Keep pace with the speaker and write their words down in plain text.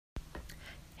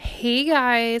Hey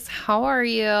guys, how are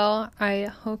you? I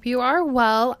hope you are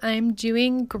well. I'm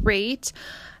doing great.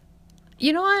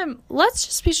 Let's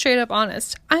just be straight up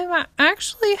honest. I'm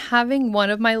actually having one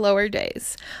of my lower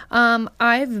days.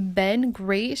 I've been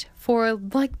great for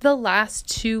the last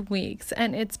 2 weeks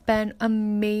and it's been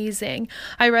amazing.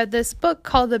 I read this book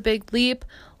called The Big Leap,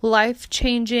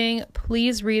 life-changing.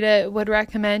 Please read it. Would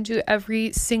recommend to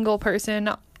every single person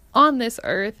on this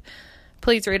earth.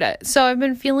 Please read it. So I've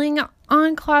been feeling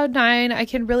on cloud nine. I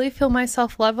can really feel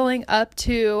myself leveling up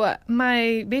to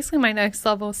my next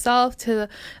level self, to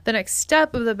the next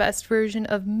step of the best version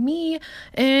of me.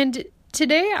 And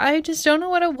today I just don't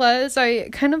know what it was. I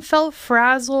kind of felt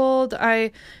frazzled.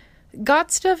 I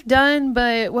got stuff done,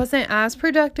 but wasn't as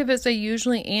productive as I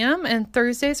usually am. And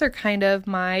Thursdays are kind of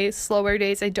my slower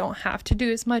days. I don't have to do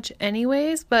as much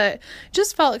anyways, but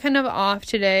just felt kind of off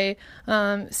today.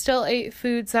 Still ate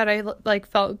foods that I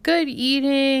felt good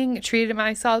eating, treated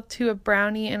myself to a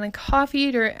brownie and a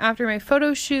coffee after my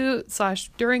photo shoot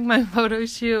 / during my photo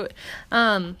shoot.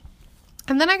 And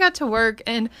then I got to work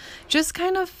and just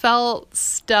kind of felt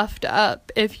stuffed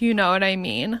up, if you know what I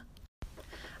mean.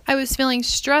 I was feeling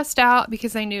stressed out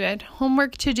because I knew I had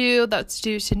homework to do that's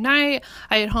due tonight.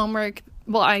 I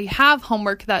have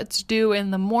homework that's due in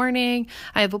the morning.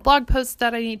 I have a blog post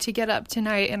that I need to get up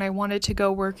tonight and I wanted to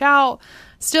go work out.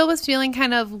 Still was feeling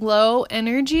kind of low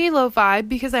energy, low vibe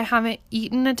because I haven't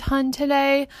eaten a ton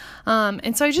today.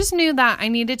 And so I just knew that I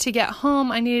needed to get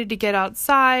home. I needed to get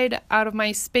outside, out of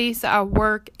my space at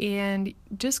work and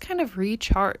just kind of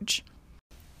recharge.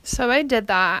 So I did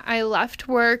that. I left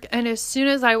work, and as soon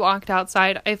as I walked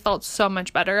outside, I felt so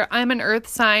much better. I'm an earth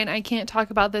sign. I can't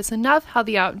talk about this enough, how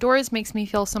the outdoors makes me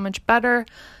feel so much better.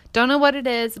 Don't know what it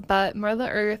is, but Mother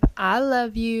Earth, I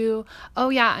love you. Oh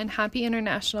yeah, and happy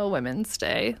International Women's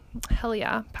Day. Hell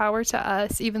yeah, power to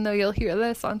us, even though you'll hear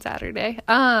this on Saturday.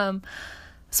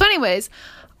 So anyways,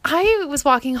 I was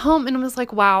walking home and I was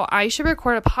like, wow, I should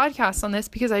record a podcast on this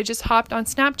because I just hopped on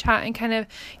Snapchat and kind of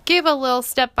gave a little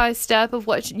step-by-step of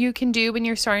what you can do when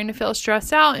you're starting to feel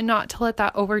stressed out and not to let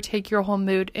that overtake your whole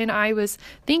mood. And I was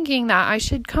thinking that I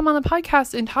should come on the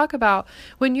podcast and talk about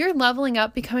when you're leveling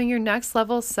up, becoming your next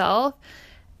level self,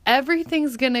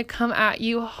 everything's going to come at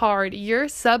you hard. Your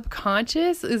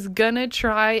subconscious is going to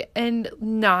try and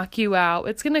knock you out.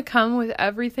 It's going to come with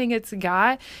everything it's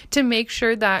got to make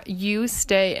sure that you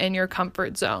stay in your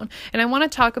comfort zone. And I want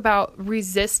to talk about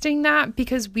resisting that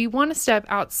because we want to step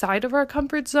outside of our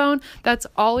comfort zone. That's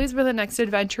always where the next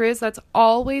adventure is. That's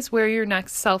always where your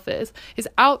next self is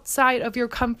outside of your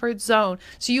comfort zone.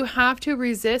 So you have to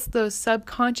resist those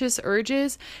subconscious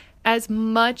urges as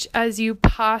much as you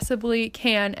possibly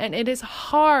can. And it is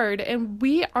hard. And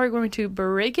we are going to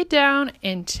break it down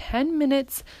in 10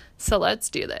 minutes. So let's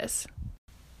do this.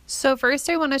 So first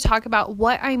I want to talk about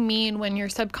what I mean when your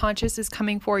subconscious is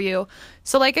coming for you.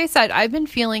 So like I said, I've been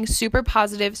feeling super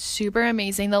positive, super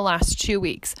amazing the last 2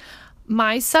 weeks.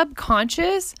 My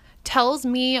subconscious tells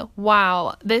me,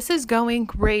 wow, this is going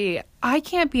great. I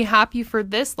can't be happy for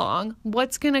this long.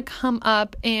 What's going to come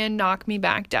up and knock me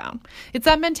back down? It's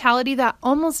that mentality that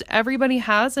almost everybody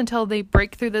has until they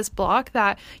break through this block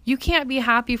that you can't be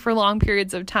happy for long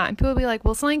periods of time. People will be like,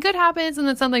 well, something good happens and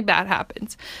then something bad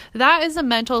happens. That is a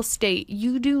mental state.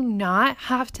 You do not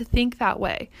have to think that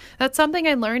way. That's something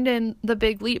I learned in The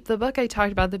Big Leap, the book I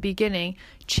talked about at the beginning.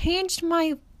 Changed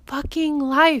my fucking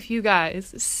life, you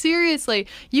guys. Seriously,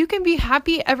 you can be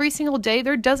happy every single day.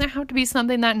 There doesn't have to be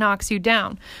something that knocks you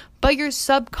down, but your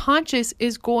subconscious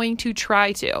is going to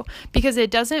try to because it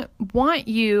doesn't want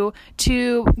you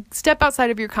to step outside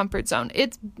of your comfort zone.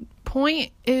 Its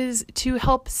point is to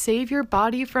help save your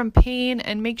body from pain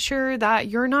and make sure that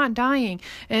you're not dying.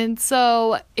 And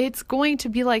so it's going to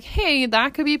be like, hey,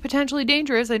 that could be potentially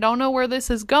dangerous. I don't know where this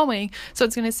is going. So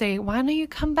it's going to say, why don't you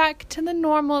come back to the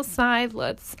normal side?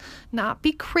 Let's not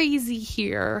be crazy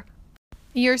here.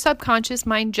 Your subconscious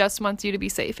mind just wants you to be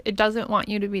safe. It doesn't want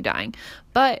you to be dying.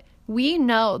 But we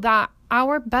know that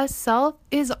our best self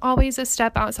is always a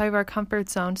step outside of our comfort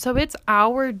zone. So it's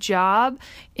our job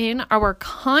in our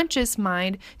conscious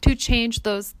mind to change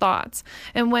those thoughts.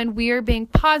 And when we are being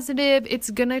positive, it's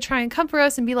going to try and comfort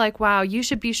us and be like, wow, you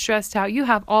should be stressed out. You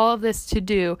have all of this to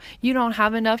do. You don't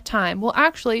have enough time. Well,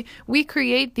 actually, we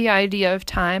create the idea of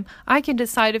time. I can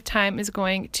decide if time is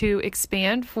going to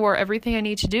expand for everything I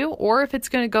need to do or if it's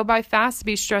going to go by fast to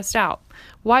be stressed out.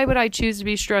 Why would I choose to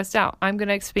be stressed out? I'm going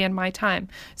to expand my time.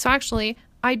 So actually,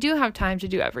 I do have time to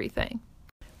do everything.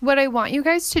 what I want you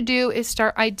guys to do is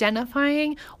start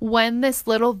identifying when this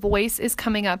little voice is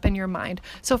coming up in your mind.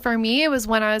 So for me, it was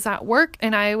when I was at work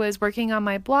and I was working on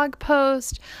my blog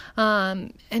post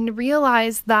and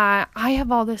realized that I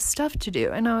have all this stuff to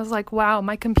do. And I was like, wow,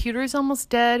 my computer's almost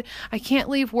dead. I can't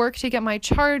leave work to get my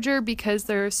charger because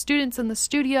there are students in the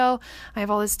studio. I have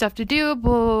all this stuff to do,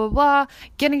 blah, blah, blah, blah,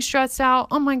 getting stressed out.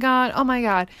 Oh my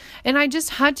God. And I just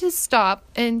had to stop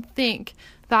and think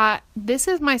that this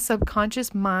is my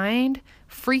subconscious mind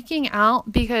freaking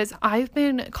out because I've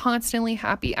been constantly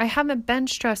happy. I haven't been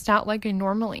stressed out like I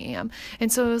normally am.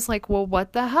 And so it was like, well,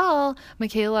 what the hell,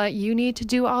 Michaela, you need to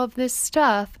do all of this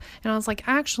stuff. And I was like,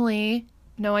 actually,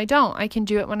 no, I don't. I can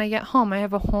do it when I get home. I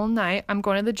have a whole night. I'm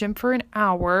going to the gym for an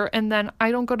hour and then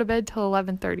I don't go to bed till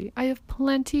 11:30. I have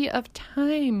plenty of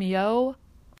time, yo.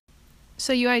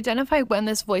 So you identify when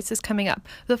this voice is coming up.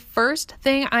 The first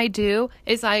thing I do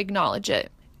is I acknowledge it.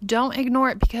 Don't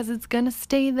ignore it because it's going to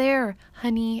stay there,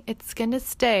 honey. It's going to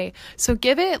stay. So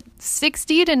give it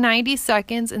 60 to 90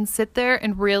 seconds and sit there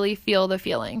and really feel the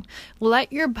feeling.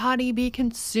 Let your body be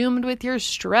consumed with your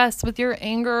stress, with your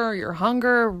anger, or your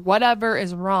hunger, whatever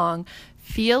is wrong.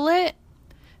 Feel it.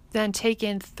 Then take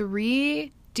in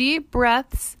 3 deep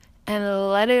breaths and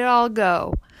let it all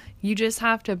go. You just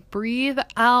have to breathe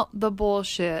out the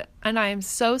bullshit. And I am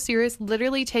so serious.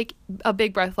 Literally take a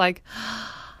big breath like...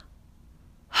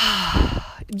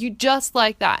 You just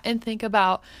like that, and think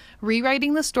about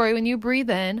rewriting the story when you breathe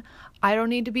in. I don't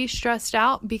need to be stressed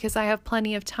out because I have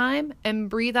plenty of time, and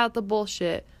breathe out the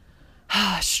bullshit.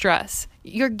 Stress.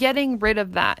 You're getting rid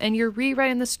of that and you're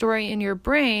rewriting the story in your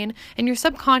brain, and your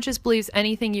subconscious believes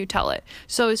anything you tell it.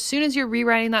 So as soon as you're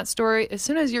rewriting that story, as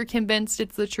soon as you're convinced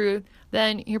it's the truth,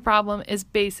 then your problem is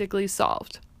basically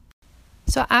solved.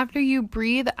 So after you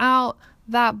breathe out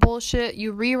that bullshit,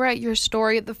 you rewrite your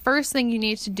story, the first thing you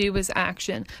need to do is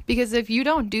action. Because if you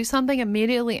don't do something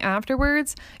immediately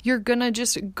afterwards, you're gonna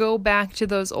just go back to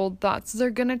those old thoughts. They're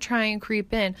gonna try and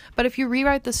creep in. But if you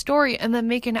rewrite the story and then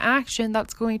make an action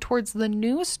that's going towards the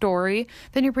new story,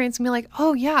 then your brain's gonna be like,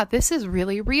 oh yeah, this is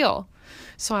really real.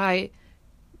 So I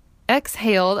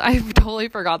exhaled. I totally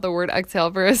forgot the word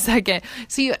exhale for a second.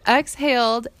 So you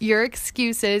exhaled your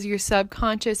excuses, your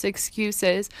subconscious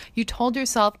excuses. You told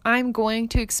yourself, I'm going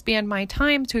to expand my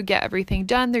time to get everything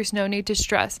done. There's no need to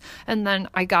stress. And then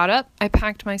I got up, I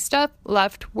packed my stuff,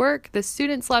 left work. The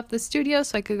students left the studio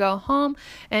so I could go home.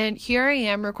 And here I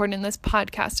am recording this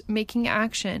podcast, making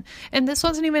action. And this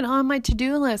wasn't even on my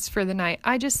to-do list for the night.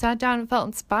 I just sat down and felt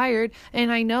inspired.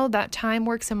 And I know that time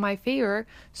works in my favor.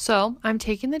 So I'm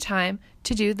taking the time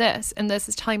to do this. And this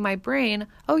is telling my brain,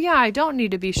 oh yeah, I don't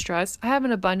need to be stressed. I have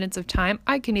an abundance of time.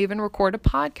 I can even record a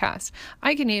podcast.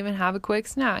 I can even have a quick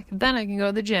snack. Then I can go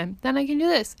to the gym. Then I can do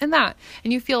this and that.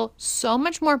 And you feel so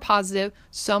much more positive,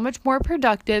 so much more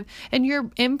productive, and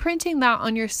you're imprinting that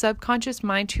on your subconscious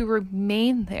mind to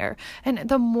remain there. And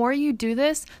the more you do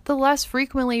this, the less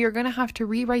frequently you're going to have to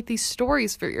rewrite these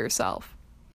stories for yourself.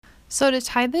 So to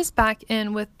tie this back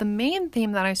in with the main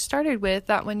theme that I started with,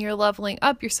 that when you're leveling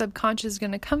up, your subconscious is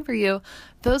going to come for you,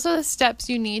 those are the steps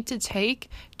you need to take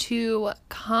to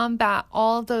combat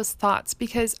all of those thoughts.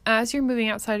 Because as you're moving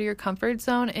outside of your comfort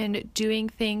zone and doing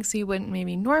things you wouldn't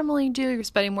maybe normally do, you're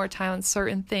spending more time on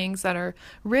certain things that are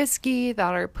risky,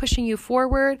 that are pushing you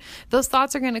forward, those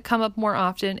thoughts are going to come up more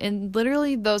often. And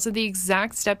literally those are the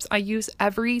exact steps I use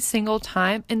every single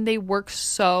time, and they work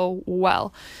so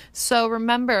well. So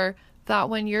remember that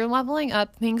when you're leveling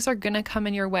up, things are going to come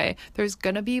in your way. There's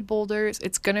going to be boulders.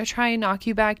 It's going to try and knock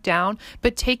you back down,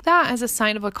 but take that as a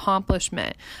sign of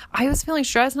accomplishment. I was feeling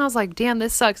stressed and I was like, damn,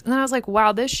 this sucks. And then I was like,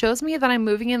 wow, this shows me that I'm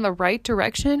moving in the right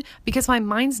direction because my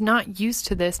mind's not used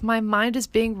to this. My mind is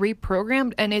being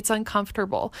reprogrammed and it's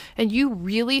uncomfortable. And you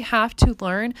really have to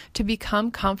learn to become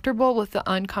comfortable with the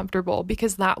uncomfortable,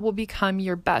 because that will become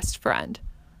your best friend.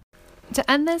 To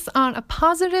end this on a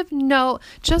positive note,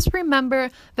 just remember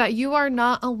that you are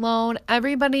not alone.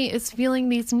 Everybody is feeling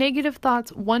these negative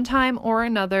thoughts one time or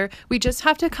another. We just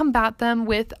have to combat them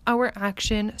with our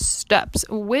action steps,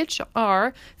 which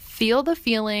are feel the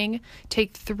feeling,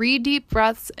 take 3 deep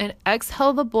breaths and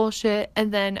exhale the bullshit,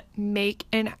 and then make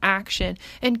an action.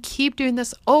 And keep doing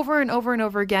this over and over and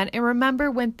over again. And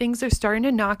remember, when things are starting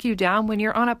to knock you down, when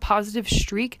you're on a positive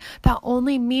streak, that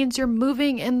only means you're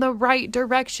moving in the right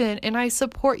direction. And I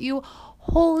support you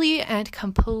wholly and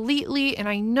completely, and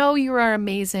I know you are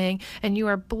amazing, and you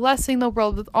are blessing the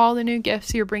world with all the new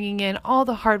gifts you're bringing in, all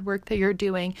the hard work that you're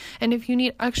doing. And if you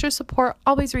need extra support,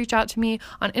 always reach out to me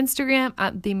on Instagram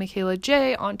at the Michaela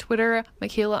J, on Twitter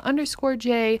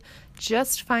Michaela_J.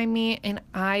 Just find me and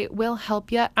I will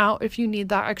help you out if you need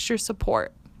that extra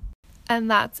support. And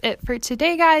that's it for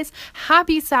today, guys.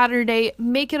 Happy Saturday.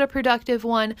 Make it a productive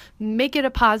one. Make it a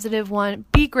positive one.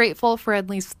 Be grateful for at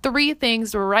least 3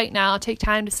 things right now. Take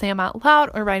time to say them out loud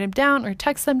or write them down or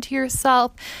text them to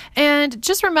yourself. And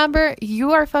just remember,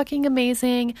 you are fucking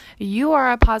amazing. You are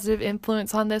a positive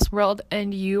influence on this world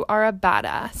and you are a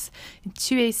badass.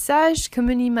 Tu es sage comme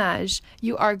une image.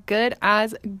 You are good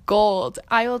as gold.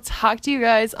 I will talk to you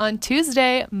guys on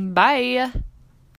Tuesday. Bye.